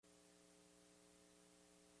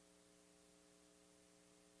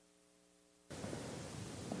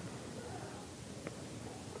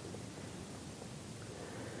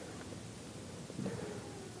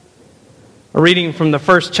A reading from the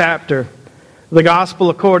first chapter, the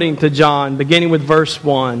Gospel according to John, beginning with verse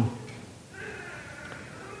 1.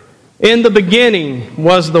 In the beginning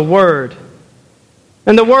was the Word,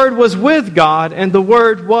 and the Word was with God, and the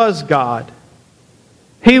Word was God.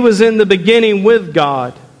 He was in the beginning with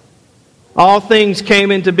God. All things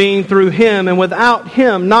came into being through Him, and without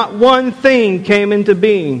Him not one thing came into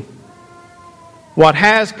being. What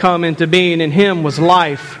has come into being in Him was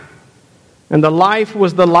life, and the life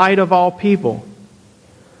was the light of all people.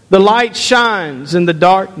 The light shines in the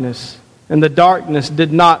darkness, and the darkness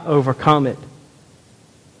did not overcome it.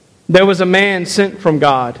 There was a man sent from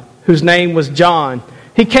God, whose name was John.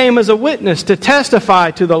 He came as a witness to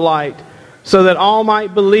testify to the light, so that all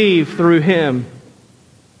might believe through him.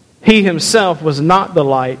 He himself was not the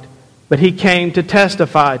light, but he came to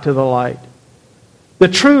testify to the light. The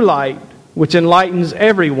true light, which enlightens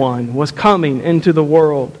everyone, was coming into the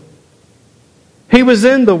world. He was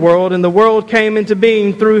in the world, and the world came into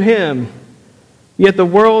being through him. Yet the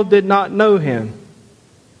world did not know him.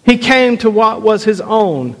 He came to what was his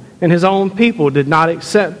own, and his own people did not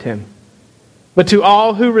accept him. But to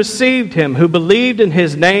all who received him, who believed in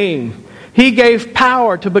his name, he gave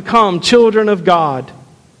power to become children of God,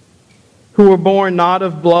 who were born not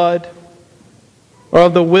of blood, or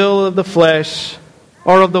of the will of the flesh,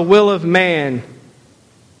 or of the will of man,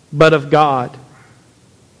 but of God.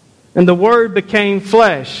 And the Word became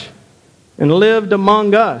flesh and lived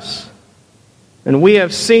among us, and we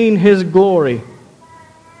have seen His glory,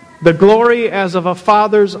 the glory as of a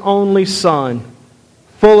Father's only Son,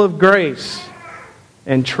 full of grace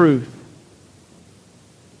and truth.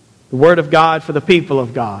 The Word of God for the people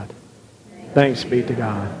of God. Thanks be to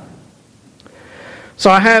God. So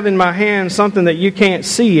I have in my hand something that you can't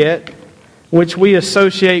see yet, which we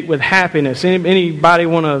associate with happiness. Anybody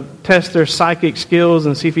want to test their psychic skills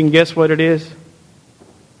and see if you can guess what it is?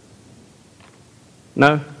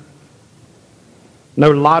 No?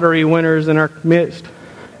 No lottery winners in our midst?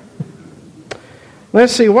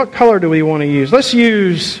 Let's see, what color do we want to use? Let's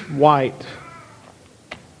use white.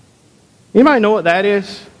 Anybody know what that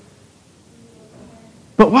is?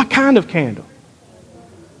 But what kind of candle?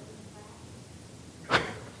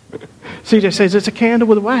 CJ says it's a candle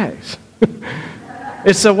with wax.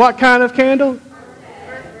 It's a what kind of candle?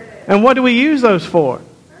 And what do we use those for?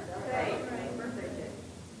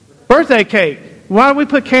 Birthday cake. Why do we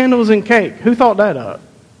put candles in cake? Who thought that up?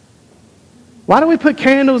 Why do we put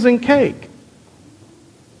candles in cake?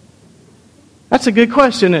 That's a good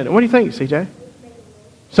question, isn't it? What do you think, CJ?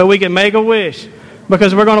 So we can make a wish.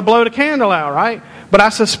 Because we're going to blow the candle out, right? But I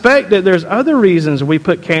suspect that there's other reasons we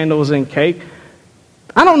put candles in cake.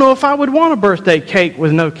 I don't know if I would want a birthday cake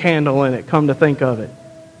with no candle in it, come to think of it.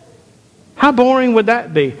 How boring would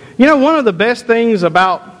that be? You know, one of the best things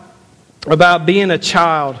about being a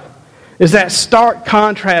child is that stark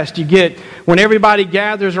contrast you get when everybody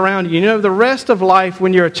gathers around you. You know, the rest of life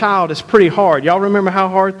when you're a child is pretty hard. Y'all remember how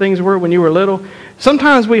hard things were when you were little?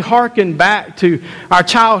 Sometimes we hearken back to our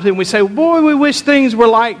childhood and we say, boy, we wish things were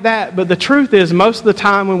like that. But the truth is, most of the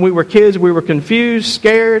time when we were kids, we were confused,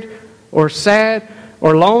 scared, or sad,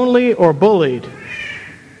 or lonely, or bullied.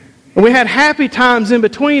 And we had happy times in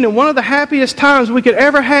between, and one of the happiest times we could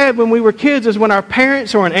ever have when we were kids is when our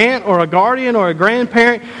parents or an aunt or a guardian or a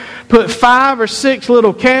grandparent put 5 or 6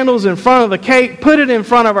 little candles in front of the cake, put it in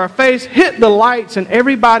front of our face, hit the lights, and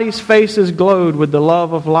everybody's faces glowed with the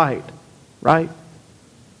love of light. Right?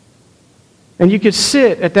 And you could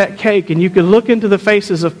sit at that cake and you could look into the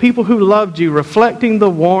faces of people who loved you, reflecting the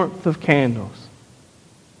warmth of candles.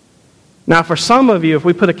 Now, for some of you, if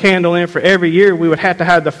we put a candle in for every year, we would have to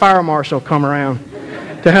have the fire marshal come around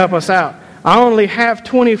to help us out. I only have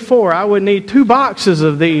 24. I would need 2 boxes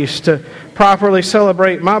of these to properly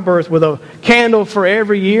celebrate my birth with a candle for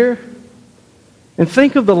every year. And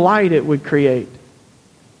think of the light it would create.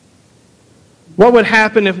 What would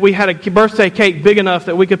happen if we had a birthday cake big enough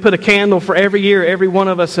that we could put a candle for every year every one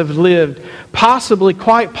of us have lived? Possibly,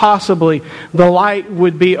 quite possibly, the light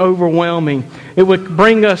would be overwhelming. It would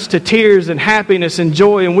bring us to tears and happiness and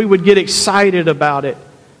joy, and we would get excited about it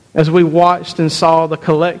as we watched and saw the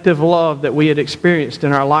collective love that we had experienced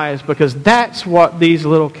in our lives, because that's what these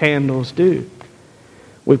little candles do.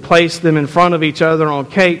 We place them in front of each other on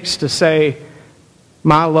cakes to say,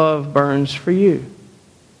 my love burns for you.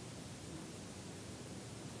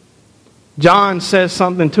 John says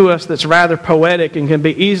something to us that's rather poetic and can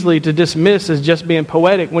be easily to dismiss as just being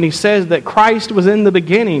poetic when he says that Christ was in the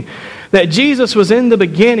beginning, that Jesus was in the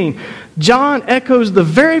beginning, John echoes the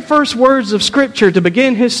very first words of Scripture to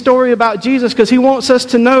begin his story about Jesus, because he wants us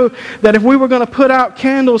to know that if we were going to put out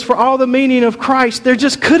candles for all the meaning of Christ, there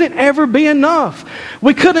just couldn't ever be enough.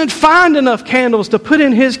 We couldn't find enough candles to put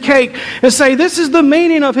in his cake and say, this is the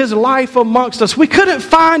meaning of his life amongst us. We couldn't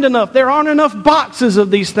find enough. There aren't enough boxes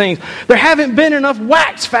of these things. There haven't been enough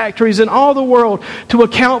wax factories in all the world to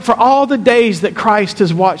account for all the days that Christ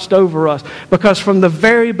has watched over us, because from the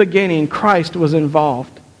very beginning, Christ was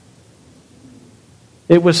involved.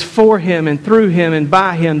 It was for him and through him and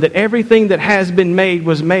by him that everything that has been made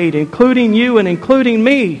was made, including you and including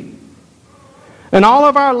me. And all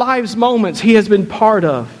of our lives' moments he has been part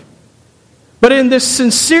of. But in this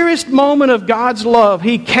sincerest moment of God's love,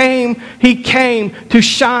 He came to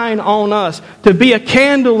shine on us, to be a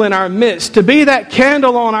candle in our midst, to be that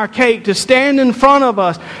candle on our cake, to stand in front of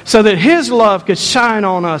us so that His love could shine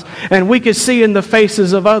on us and we could see in the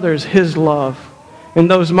faces of others His love. In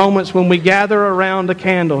those moments when we gather around a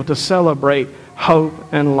candle to celebrate hope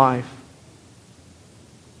and life.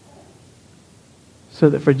 So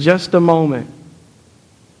that for just a moment,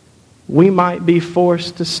 we might be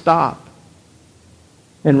forced to stop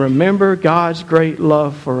and remember God's great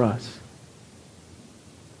love for us.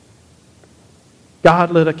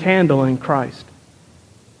 God lit a candle in Christ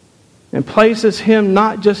and places Him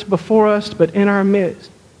not just before us, but in our midst.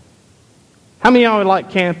 How many of y'all like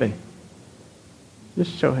camping?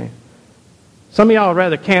 Just show hands. Some of y'all would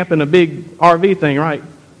rather camp in a big RV thing, right?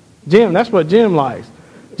 Jim, that's what Jim likes.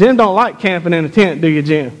 Jim don't like camping in a tent, do you,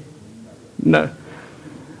 Jim? No.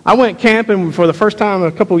 I went camping for the first time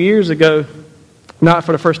a couple years ago. Not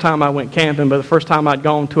for the first time I went camping, but the first time I'd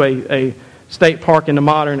gone to a state park in the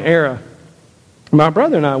modern era. My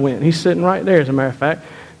brother and I went. He's sitting right there, as a matter of fact.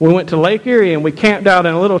 We went to Lake Erie and we camped out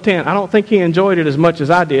in a little tent. I don't think he enjoyed it as much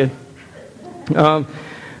as I did.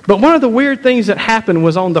 But one of the weird things that happened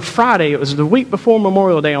was on the Friday, it was the week before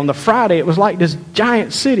Memorial Day, on the Friday it was like this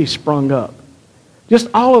giant city sprung up. Just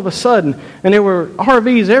all of a sudden. And there were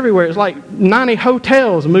RVs everywhere. It was like 90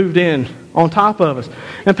 hotels moved in on top of us.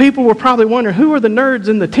 And people were probably wondering, who are the nerds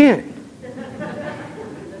in the tent?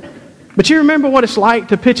 But you remember what it's like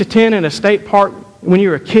to pitch a tent in a state park when you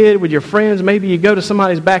were a kid with your friends? Maybe you go to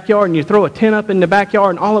somebody's backyard and you throw a tent up in the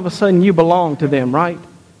backyard and all of a sudden you belong to them, right?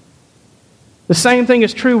 The same thing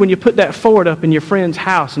is true when you put that fort up in your friend's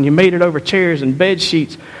house and you made it over chairs and bed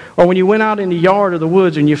sheets, or when you went out in the yard or the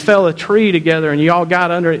woods and you fell a tree together and you all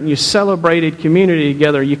got under it and you celebrated community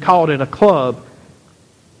together. You called it a club.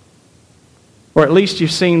 Or at least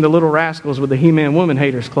you've seen the Little Rascals with the He-Man Woman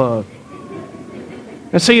Haters Club.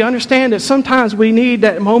 And so you understand that sometimes we need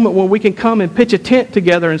that moment when we can come and pitch a tent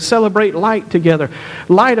together and celebrate light together.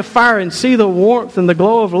 Light a fire and see the warmth and the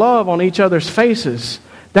glow of love on each other's faces.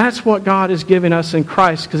 That's what God is giving us in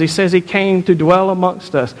Christ, because He says He came to dwell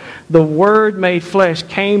amongst us. The Word made flesh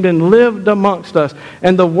came and lived amongst us.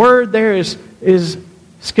 And the word there is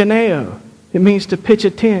skeneo. It means to pitch a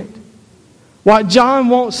tent. What John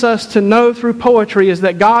wants us to know through poetry is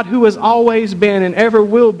that God, who has always been and ever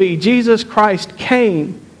will be, Jesus Christ,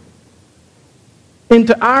 came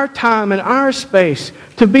into our time and our space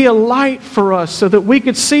to be a light for us so that we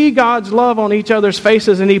could see God's love on each other's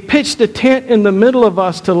faces. And He pitched a tent in the middle of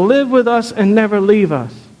us to live with us and never leave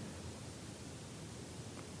us.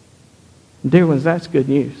 Dear ones, that's good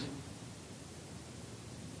news.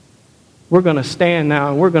 We're going to stand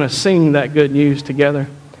now and we're going to sing that good news together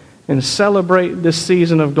and celebrate this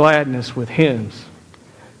season of gladness with hymns.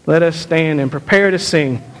 Let us stand and prepare to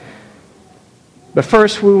sing. But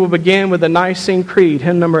first we will begin with the Nicene Creed,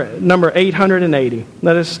 hymn number 880.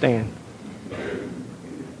 Let us stand.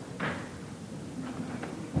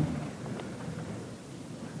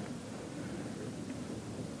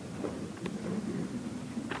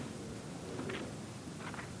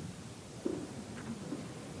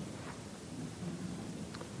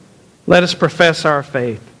 Let us profess our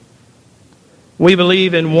faith. We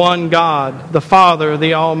believe in one God, the Father,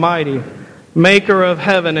 the Almighty, maker of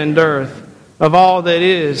heaven and earth, of all that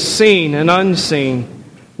is seen and unseen.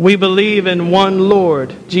 We believe in one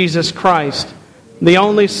Lord, Jesus Christ, the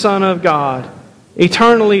only Son of God,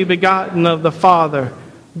 eternally begotten of the Father,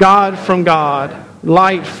 God from God,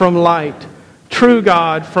 light from light, true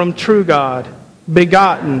God from true God,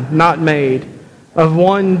 begotten, not made, of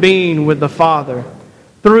one being with the Father.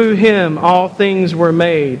 Through Him all things were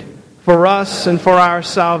made. For us and for our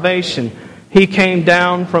salvation, He came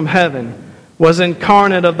down from heaven, was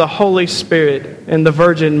incarnate of the Holy Spirit and the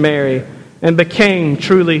Virgin Mary, and became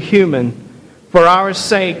truly human. For our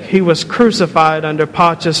sake He was crucified under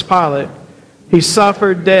Pontius Pilate. He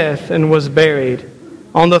suffered death and was buried.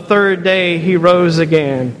 On the third day He rose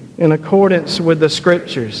again, in accordance with the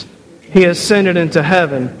Scriptures. He ascended into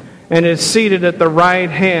heaven and is seated at the right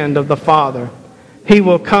hand of the Father. He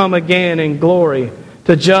will come again in glory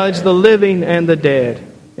to judge the living and the dead,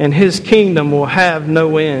 and His kingdom will have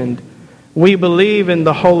no end. We believe in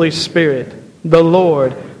the Holy Spirit, the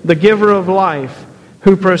Lord, the giver of life,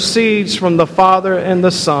 who proceeds from the Father and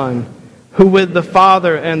the Son, who with the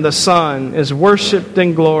Father and the Son is worshipped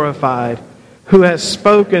and glorified, who has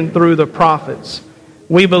spoken through the prophets.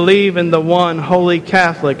 We believe in the one holy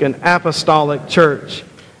Catholic and apostolic church.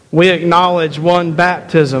 We acknowledge one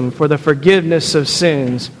baptism for the forgiveness of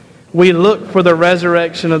sins. We look for the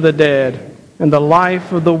resurrection of the dead and the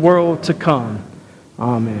life of the world to come.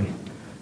 Amen.